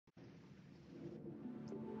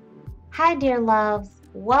Hi, dear loves.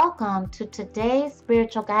 Welcome to today's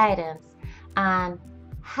spiritual guidance on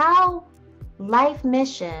how life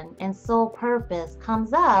mission and soul purpose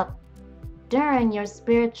comes up during your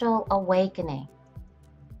spiritual awakening.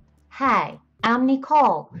 Hi, I'm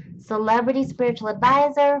Necole, celebrity spiritual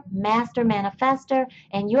advisor, master manifestor,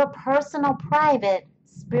 and your personal private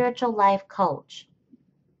spiritual life coach.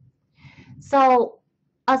 So,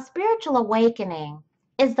 a spiritual awakening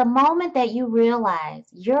is the moment that you realize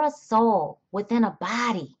you're a soul within a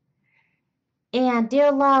body. And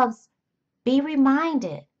dear loves, be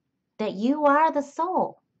reminded that you are the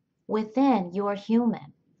soul within your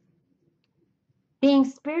human. Being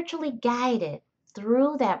spiritually guided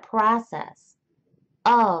through that process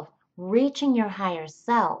of reaching your higher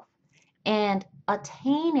self and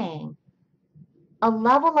attaining a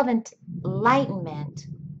level of enlightenment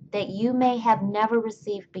that you may have never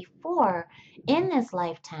received before in this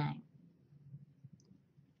lifetime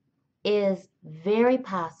is very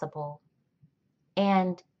possible,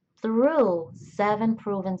 and through 7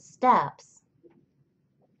 proven steps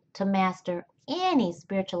to master any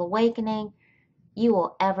spiritual awakening you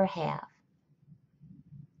will ever have.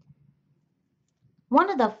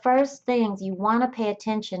 One of the first things you want to pay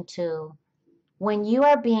attention to when you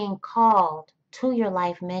are being called to your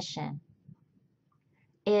life mission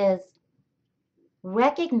is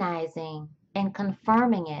recognizing and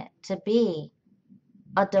confirming it to be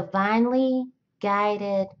a divinely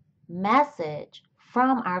guided message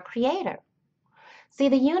from our Creator. See,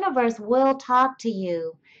 the universe will talk to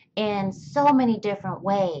you in so many different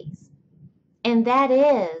ways, and that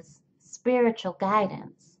is spiritual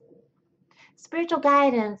guidance. Spiritual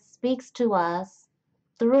guidance speaks to us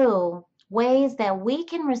through ways that we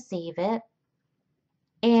can receive it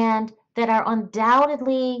and that are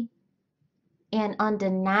undoubtedly and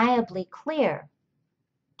undeniably clear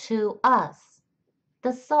to us,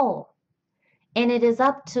 the soul. And it is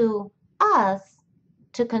up to us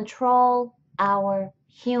to control our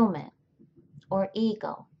human or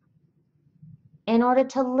ego in order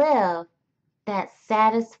to live that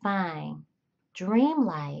satisfying dream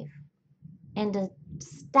life and to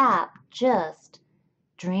stop just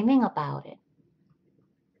dreaming about it.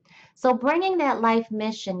 So bringing that life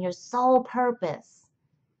mission, your soul purpose,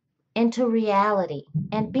 into reality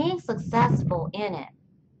and being successful in it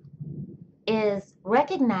is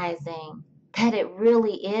recognizing that it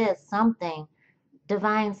really is something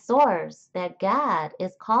divine source that God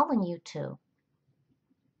is calling you to.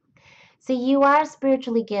 See, you are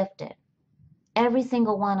spiritually gifted. Every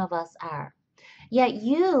single one of us are. Yet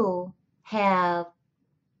you have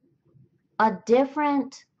a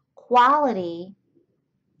different quality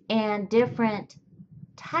and different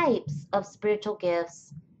types of spiritual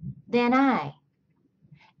gifts than I.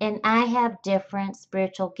 And I have different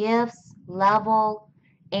spiritual gifts, level,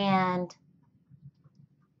 and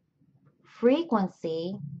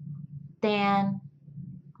frequency than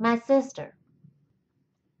my sister.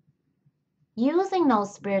 Using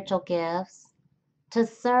those spiritual gifts to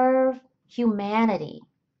serve humanity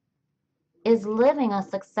is living a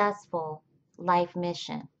successful life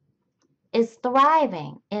mission, is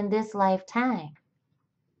thriving in this lifetime,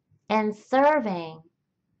 and serving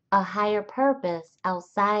a higher purpose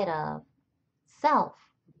outside of self.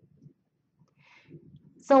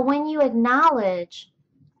 So when you acknowledge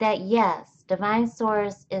that, yes, divine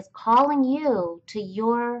source is calling you to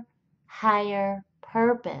your higher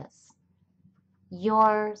purpose,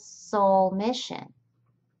 your soul mission,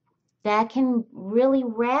 that can really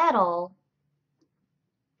rattle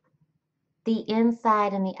the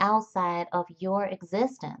inside and the outside of your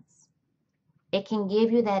existence. It can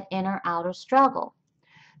give you that inner outer struggle.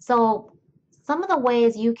 So some of the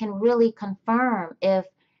ways you can really confirm if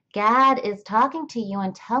God is talking to you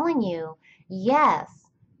and telling you, yes,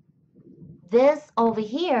 this over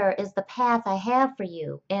here is the path I have for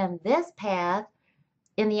you, and this path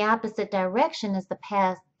in the opposite direction is the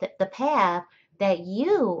path that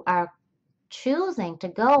you are choosing to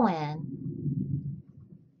go in,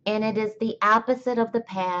 and it is the opposite of the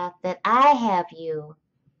path that I have you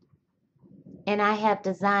and I have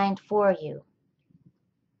designed for you.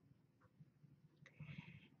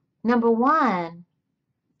 Number one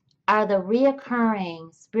are the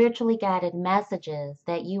reoccurring spiritually guided messages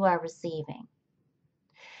that you are receiving.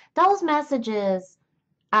 Those messages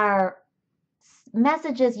are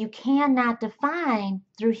messages you cannot define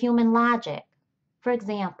through human logic. For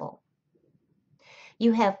example,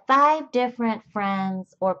 you have 5 different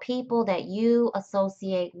friends or people that you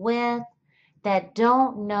associate with that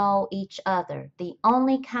don't know each other. The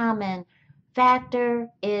only common factor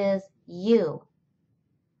is you.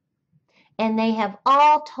 And they have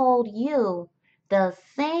all told you the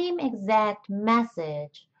same exact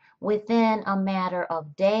message within a matter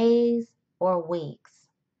of days or weeks,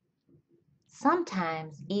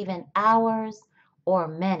 sometimes even hours or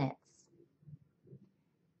minutes.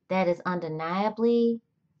 That is undeniably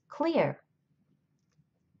clear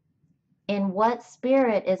in what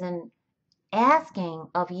Spirit is asking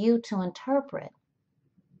of you to interpret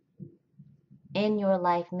in your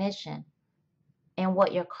life mission and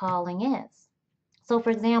what your calling is. So, for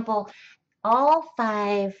example, all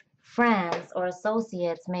 5 friends or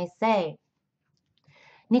associates may say,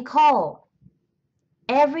 Necole,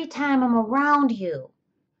 every time I'm around you,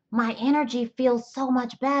 my energy feels so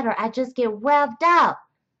much better. I just get revved up.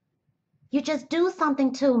 You just do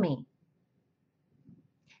something to me.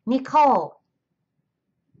 Necole,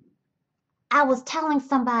 I was telling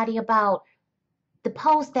somebody about the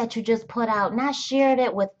post that you just put out, and I shared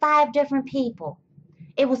it with 5 different people.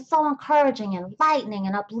 It was so encouraging, enlightening,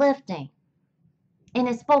 and uplifting. And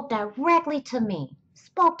it spoke directly to me,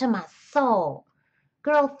 spoke to my soul.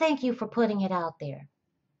 Girl, thank you for putting it out there.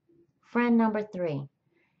 Friend number 3,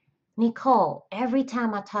 Necole, every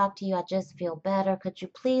time I talk to you, I just feel better. Could you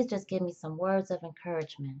please just give me some words of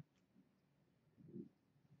encouragement?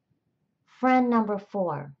 Friend number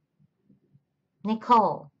 4,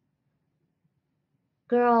 Necole,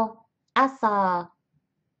 girl, I saw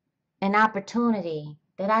an opportunity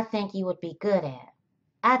that I think you would be good at.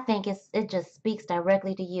 I think it just speaks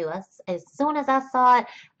directly to you. As soon as I saw it,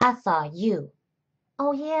 I saw you.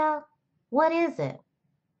 Oh yeah? What is it?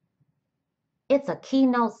 It's a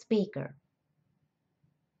keynote speaker.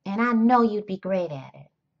 And I know you'd be great at it.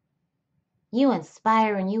 You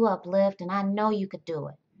inspire and you uplift, and I know you could do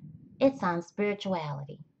it. It's on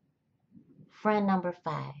spirituality. Friend number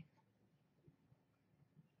 5.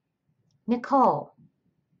 Necole,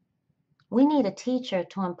 we need a teacher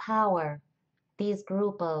to empower these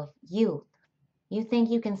group of youth. You think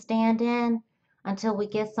you can stand in until we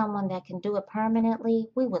get someone that can do it permanently?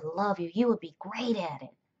 We would love you. You would be great at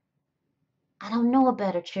it. I don't know a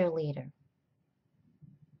better cheerleader.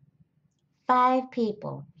 5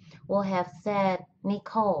 people will have said,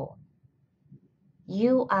 Necole,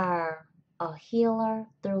 you are a healer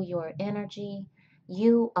through your energy.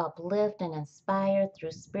 You uplift and inspire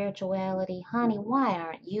through spirituality. Honey, why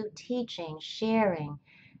aren't you teaching, sharing,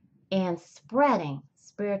 and spreading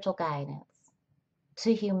spiritual guidance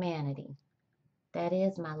to humanity? That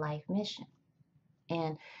is my life mission.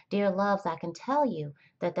 And dear loves, I can tell you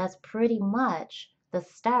that that's pretty much the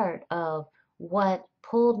start of what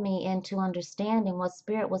pulled me into understanding what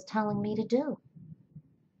Spirit was telling me to do.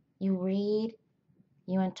 You read,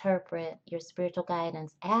 you interpret your spiritual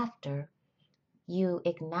guidance after you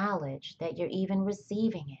acknowledge that you're even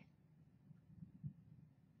receiving it.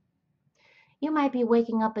 You might be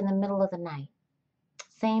waking up in the middle of the night,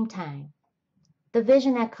 same time. The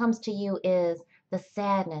vision that comes to you is the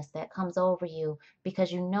sadness that comes over you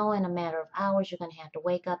because you know in a matter of hours you're going to have to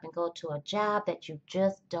wake up and go to a job that you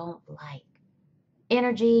just don't like.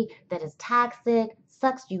 Energy that is toxic,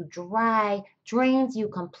 sucks you dry, drains you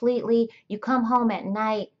completely. You come home at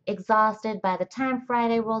night exhausted. By the time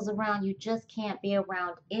Friday rolls around, you just can't be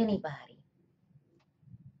around anybody.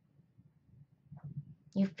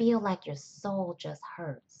 You feel like your soul just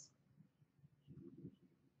hurts.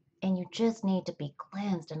 And you just need to be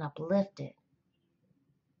cleansed and uplifted.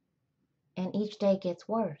 And each day gets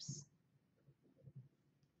worse.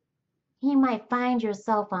 You might find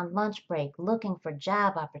yourself on lunch break looking for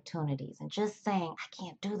job opportunities and just saying, I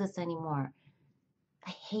can't do this anymore.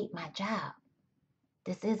 I hate my job.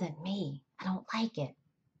 This isn't me. I don't like it.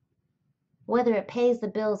 Whether it pays the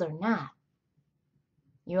bills or not,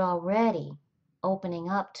 you're already opening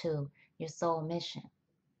up to your soul mission.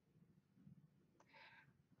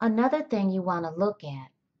 Another thing you want to look at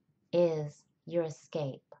is your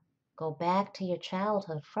escape. Go back to your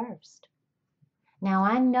childhood first. Now,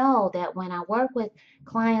 I know that when I work with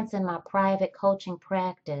clients in my private coaching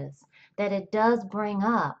practice, that it does bring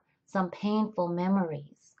up some painful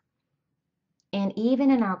memories. And even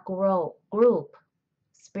in our group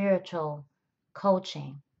spiritual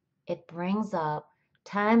coaching, it brings up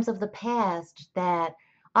times of the past that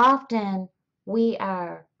often we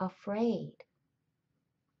are afraid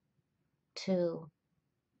to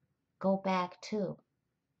go back to.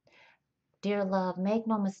 Dear love, make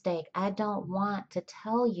no mistake, I don't want to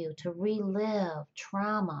tell you to relive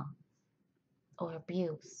trauma or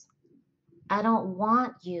abuse. I don't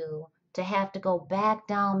want you to have to go back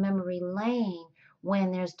down memory lane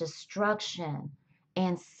when there's destruction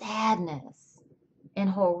and sadness and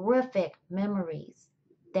horrific memories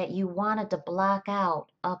that you wanted to block out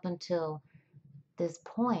up until this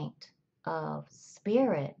point of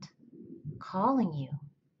spirit calling you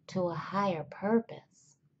to a higher purpose.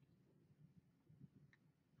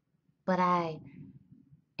 But I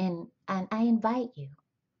invite you,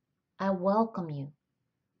 I welcome you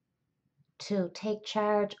to take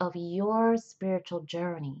charge of your spiritual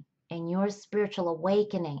journey and your spiritual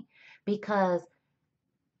awakening, because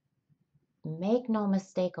make no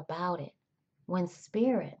mistake about it, when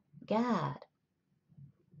Spirit, God,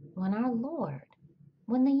 when our Lord,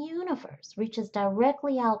 when the universe reaches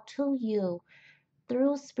directly out to you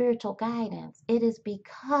through spiritual guidance, it is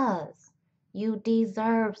because you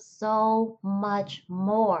deserve so much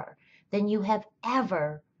more than you have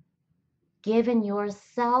ever given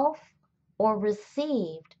yourself or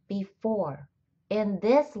received before in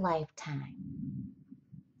this lifetime.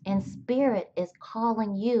 And Spirit is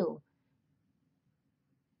calling you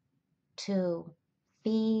to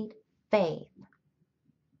feed faith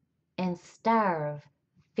and starve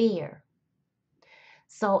fear.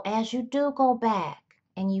 So as you do go back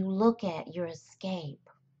and you look at your escape,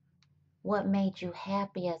 what made you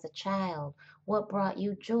happy as a child? What brought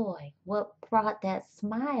you joy? What brought that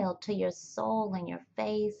smile to your soul and your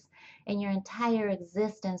face, and your entire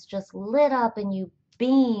existence just lit up and you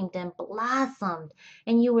beamed and blossomed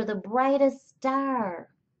and you were the brightest star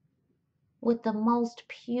with the most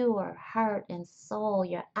pure heart and soul.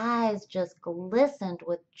 Your eyes just glistened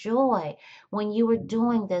with joy when you were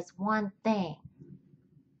doing this one thing.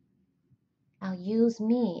 I'll use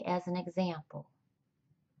me as an example.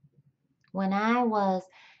 When I was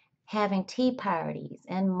having tea parties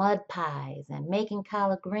and mud pies and making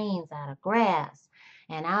collard greens out of grass,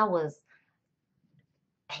 and I was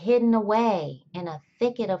hidden away in a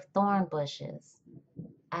thicket of thorn bushes,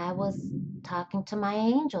 I was talking to my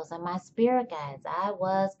angels and my spirit guides. I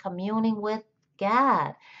was communing with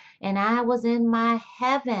God, and I was in my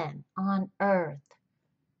heaven on earth.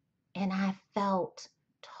 And I felt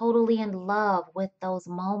totally in love with those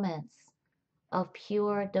moments of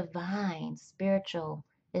pure, divine, spiritual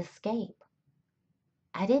escape.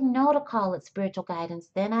 I didn't know to call it spiritual guidance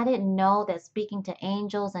then. I didn't know that speaking to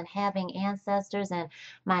angels and having ancestors and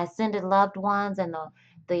my ascended loved ones and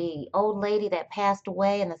the old lady that passed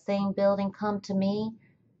away in the same building come to me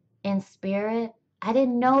in spirit. I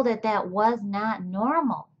didn't know that that was not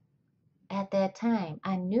normal at that time.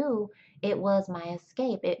 I knew it was my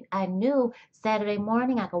escape. I knew Saturday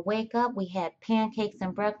morning I could wake up. We had pancakes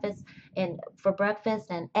and breakfast for breakfast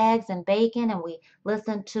and eggs and bacon, and we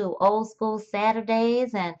listened to old school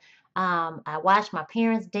Saturdays. And I watched my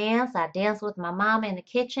parents dance. I danced with my mama in the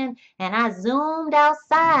kitchen, and I zoomed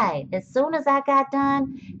outside as soon as I got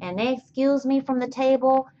done. And they excused me from the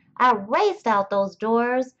table. I raced out those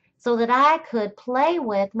doors so that I could play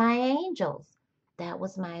with my angels. That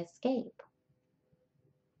was my escape.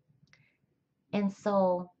 And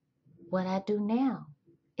so what I do now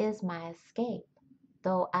is my escape,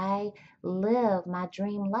 though I live my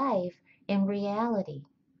dream life in reality.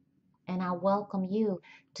 And I welcome you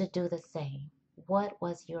to do the same. What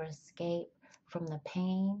was your escape from the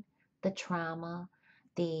pain, the trauma,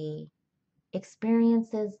 the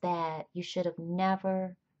experiences that you should have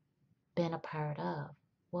never been a part of?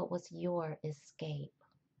 What was your escape?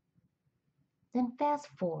 Then fast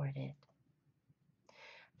forward it.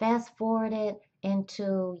 Fast forward it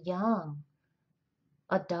into young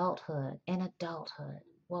adulthood and adulthood.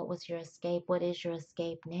 What was your escape? What is your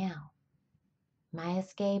escape now? My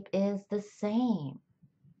escape is the same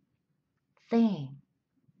thing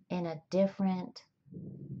in a different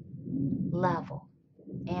level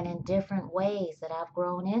and in different ways that I've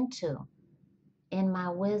grown into in my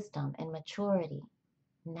wisdom and maturity,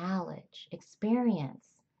 knowledge, experience,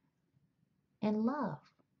 and love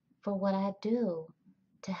for what I do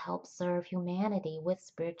to help serve humanity with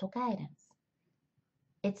spiritual guidance.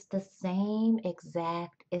 It's the same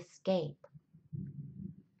exact escape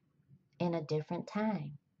in a different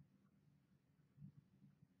time.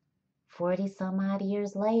 40 some odd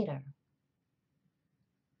years later.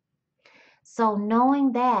 So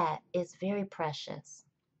knowing that is very precious.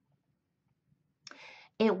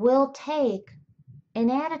 It will take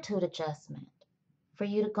an attitude adjustment for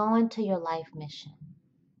you to go into your life mission.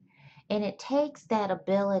 And it takes that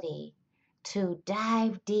ability to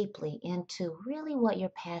dive deeply into really what you're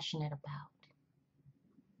passionate about.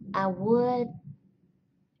 I would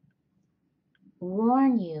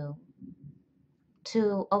warn you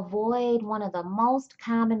to avoid one of the most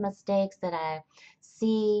common mistakes that I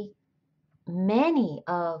see many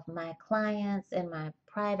of my clients in my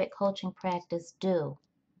private coaching practice do.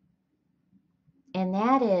 And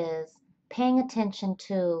that is paying attention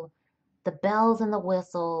to the bells and the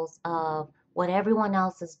whistles of what everyone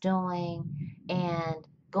else is doing and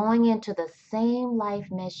going into the same life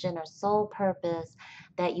mission or soul purpose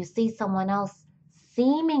that you see someone else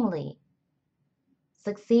seemingly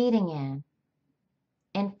succeeding in,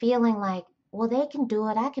 and feeling like, well, they can do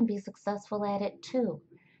it, I can be successful at it too.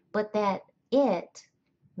 But that it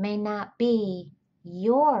may not be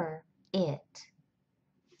your it.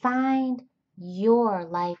 Find your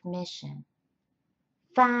life mission.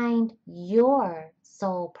 Find your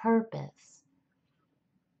soul purpose.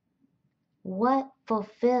 What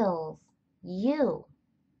fulfills you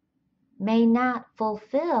may not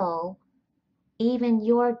fulfill even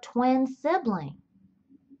your twin sibling.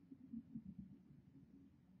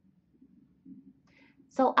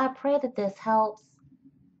 So I pray that this helps.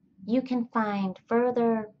 You can find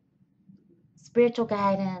further spiritual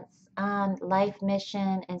guidance on life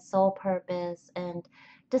mission and soul purpose and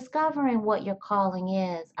discovering what your calling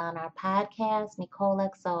is on our podcast, Necole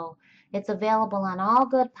XO. It's available on all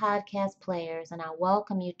good podcast players, and I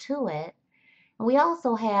welcome you to it. And we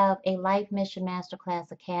also have a Life Mission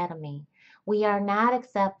Masterclass Academy. We are not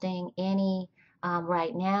accepting any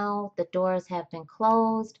right now. The doors have been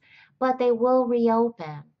closed, but they will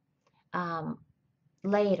reopen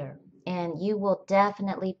later. And you will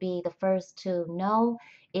definitely be the first to know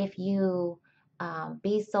if you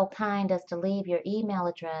be so kind as to leave your email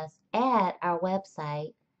address at our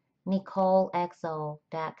website,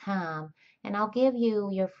 NecoleXO.com, and I'll give you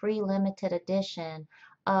your free limited edition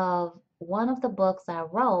of one of the books I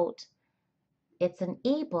wrote. It's an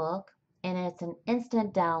ebook and it's an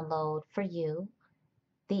instant download for you,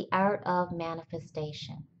 The Art of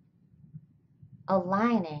Manifestation,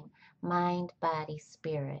 aligning mind, body,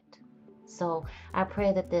 spirit. So I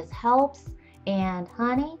pray that this helps. And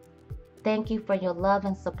honey, thank you for your love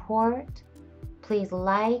and support. Please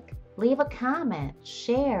like, leave a comment,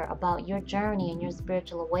 share about your journey and your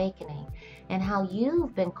spiritual awakening and how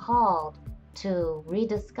you've been called to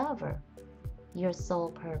rediscover your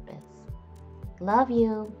soul purpose. Love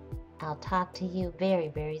you. I'll talk to you very,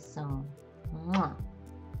 very soon. Mwah.